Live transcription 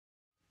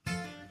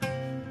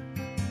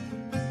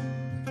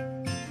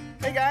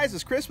Hey guys,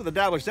 it's Chris with the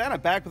Dabbler's Den.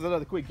 I'm back with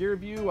another quick gear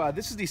review.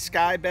 This is the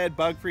Skybed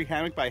Bug-Free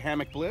Hammock by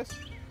Hammock Bliss.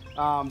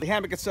 The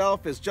hammock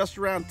itself is just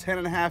around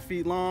 10.5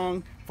 feet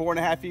long,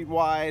 4.5 feet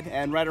wide,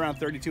 and right around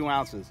 32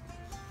 ounces.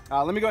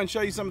 Let me go ahead and show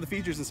you some of the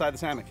features inside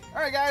this hammock.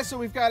 All right guys, so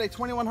we've got a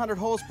 2100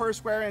 holes per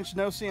square inch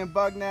no-seam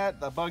bug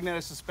net. The bug net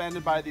is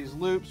suspended by these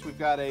loops. We've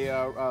got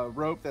a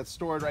rope that's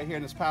stored right here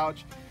in this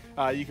pouch.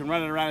 You can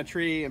run it around a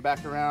tree and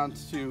back around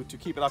to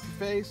keep it off your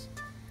face.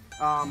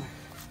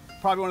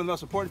 Probably one of the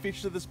most important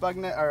features of this bug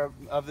net, or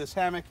of this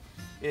hammock,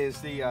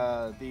 is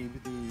the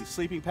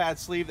sleeping pad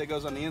sleeve that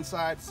goes on the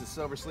inside. It's a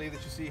silver sleeve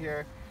that you see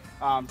here.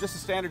 Just a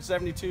standard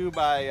 72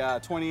 by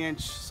 20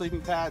 inch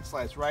sleeping pad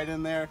slides right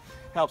in there.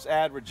 Helps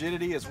add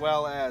rigidity as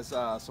well as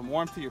some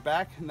warmth to your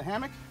back in the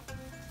hammock.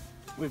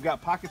 We've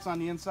got pockets on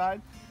the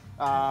inside.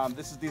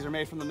 These are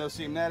made from the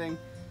no-seam netting.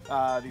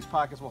 These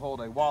pockets will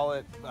hold a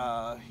wallet,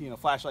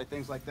 flashlight,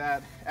 things like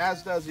that,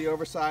 as does the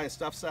oversized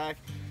stuff sack.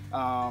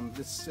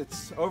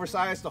 It's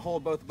oversized to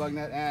hold both the bug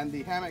net and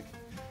the hammock.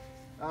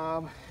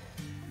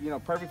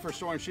 Perfect for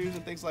storing shoes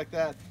and things like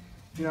that.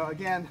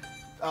 Again,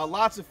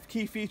 lots of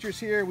key features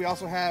here. We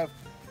also have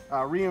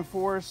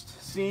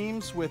reinforced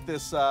seams with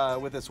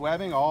this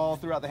webbing all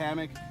throughout the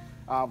hammock.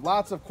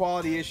 Lots of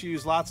quality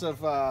issues, lots of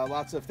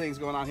things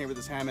going on here with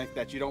this hammock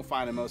that you don't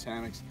find in most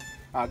hammocks.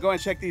 Go ahead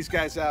and check these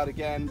guys out.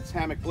 Again, it's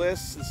Hammock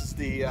Bliss. This is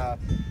the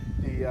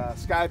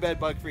Skybed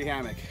Bug-Free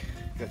Hammock.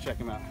 Go check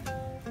them out.